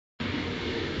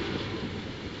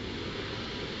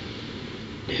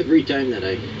Every time that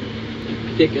I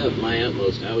pick up my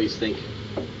utmost, I always think,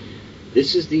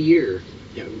 this is the year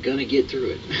that I'm going to get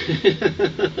through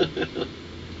it.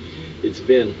 It's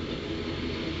been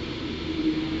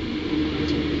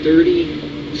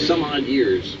 30 some odd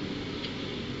years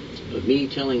of me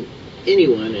telling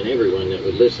anyone and everyone that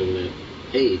would listen that,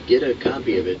 hey, get a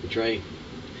copy of it and try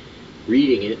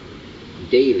reading it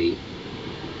daily,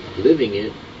 living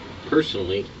it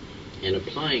personally, and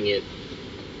applying it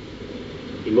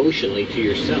emotionally to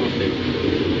yourself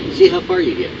and see how far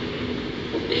you get.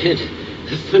 And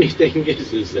the funny thing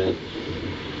is that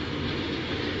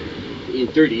in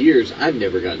 30 years I've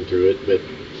never gotten through it, but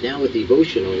now with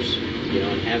devotionals,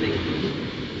 and having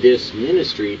this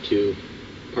ministry to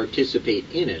participate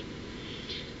in it,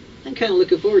 I'm kind of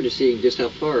looking forward to seeing just how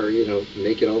far,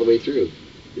 make it all the way through.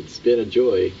 It's been a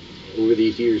joy over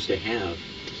these years to have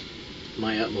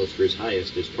my utmost for his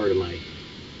highest as part of my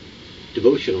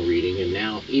devotional reading and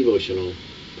now evotional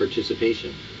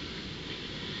participation.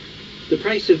 The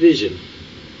price of vision.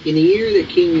 In the year that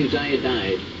King Uzziah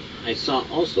died, I saw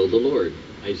also the Lord.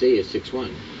 Isaiah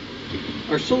 6:1.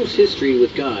 Our soul's history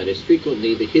with God is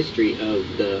frequently the history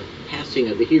of the passing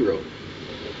of the hero.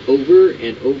 Over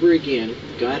and over again,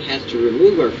 God has to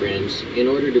remove our friends in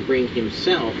order to bring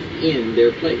himself in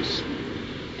their place.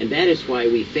 And that is why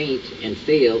we faint and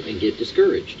fail and get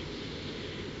discouraged.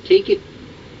 Take it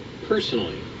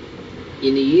personally.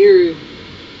 In the year,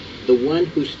 the one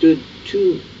who stood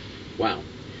to... Wow.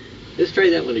 Let's try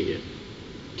that one again.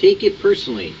 Take it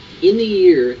personally. In the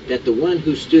year that the one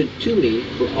who stood to me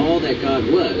for all that God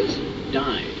was,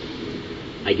 died.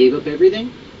 I gave up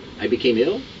everything? I became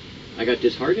ill? I got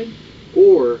disheartened?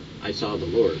 Or I saw the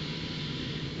Lord?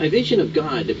 My vision of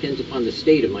God depends upon the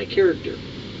state of my character.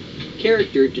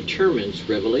 Character determines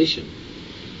revelation.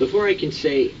 Before I can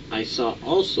say, I saw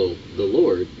also the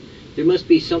Lord, there must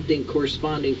be something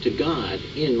corresponding to God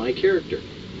in my character.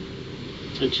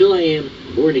 Until I am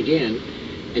born again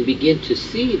and begin to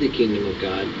see the kingdom of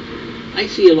God, I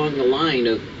see along the line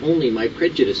of only my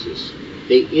prejudices.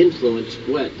 They influence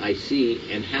what I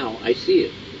see and how I see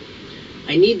it.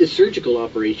 I need the surgical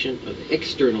operation of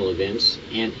external events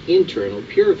and internal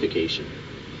purification.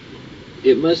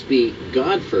 It must be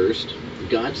God first,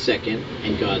 God second,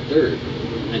 and God third,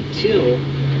 until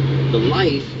the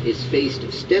life is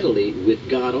faced steadily with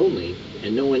God only,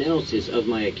 and no one else is of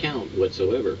my account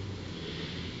whatsoever.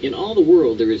 In all the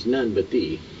world there is none but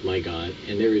thee, my God,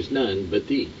 and there is none but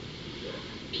thee.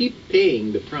 Keep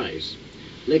paying the price.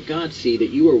 Let God see that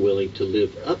you are willing to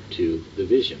live up to the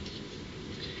vision.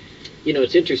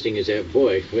 It's interesting is that,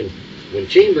 boy, when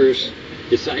Chambers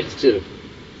decides to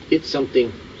hit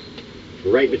something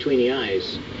right between the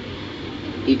eyes,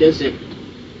 he doesn't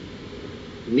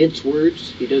mince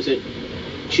words, he doesn't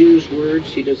choose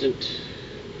words, he doesn't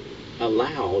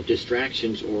allow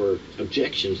distractions or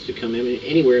objections to come in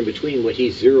anywhere in between what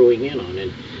he's zeroing in on.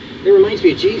 And it reminds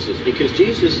me of Jesus, because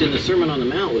Jesus in the Sermon on the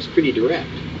Mount was pretty direct.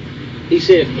 He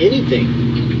said, if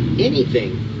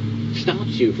anything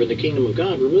stops you from the kingdom of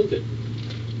God, remove it.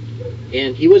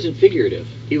 And he wasn't figurative,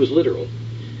 he was literal.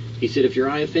 He said, if your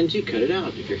eye offends you, cut it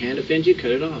out. If your hand offends you,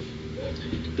 cut it off.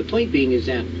 The point being is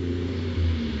that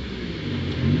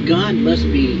God must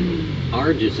be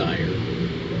our desire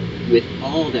with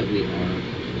all that we are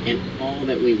and all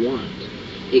that we want.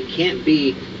 It can't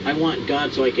be, I want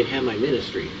God so I can have my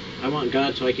ministry. I want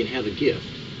God so I can have a gift.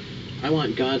 I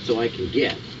want God so I can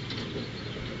get.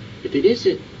 If it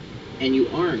isn't, and you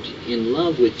aren't in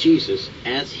love with Jesus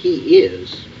as he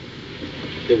is,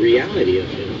 the reality of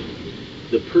him,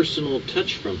 the personal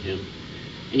touch from him,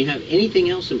 and you have anything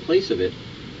else in place of it,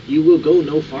 you will go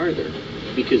no farther,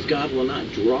 because God will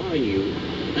not draw you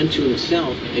unto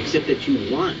himself except that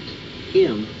you want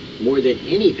him more than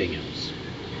anything else.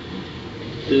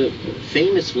 The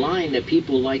famous line that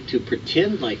people like to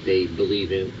pretend like they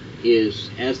believe in is,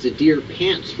 as the deer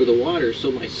pants for the water,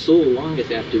 so my soul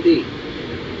longeth after thee.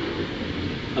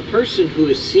 A person who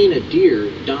has seen a deer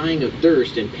dying of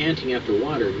thirst and panting after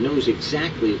water knows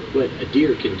exactly what a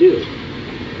deer can do.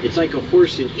 It's like a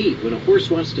horse in heat. When a horse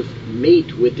wants to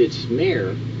mate with its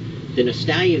mare, then a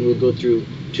stallion will go through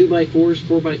 2x4s,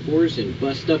 4x4s, and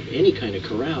bust up any kind of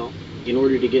corral in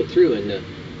order to get through. And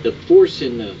the force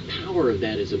and the power of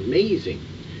that is amazing.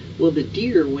 Well, the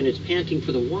deer, when it's panting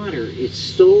for the water, is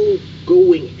so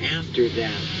going after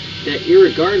that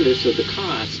irregardless of the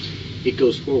cost, it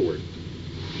goes forward.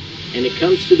 And it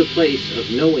comes to the place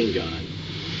of knowing God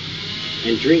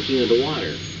and drinking of the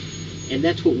water. And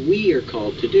that's what we are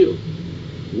called to do.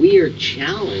 We are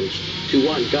challenged to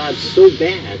want God so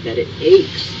bad that it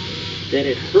aches that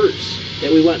it hurts,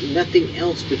 that we want nothing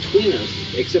else between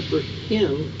us except for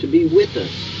Him to be with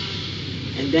us.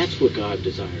 And that's what God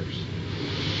desires.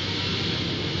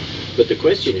 But the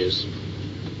question is,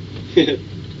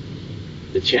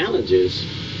 the challenge is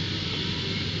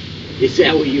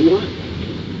that what you want?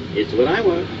 It's what I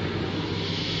want.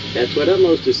 That's what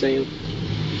Utmost is saying.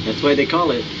 That's why they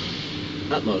call it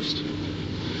Utmost.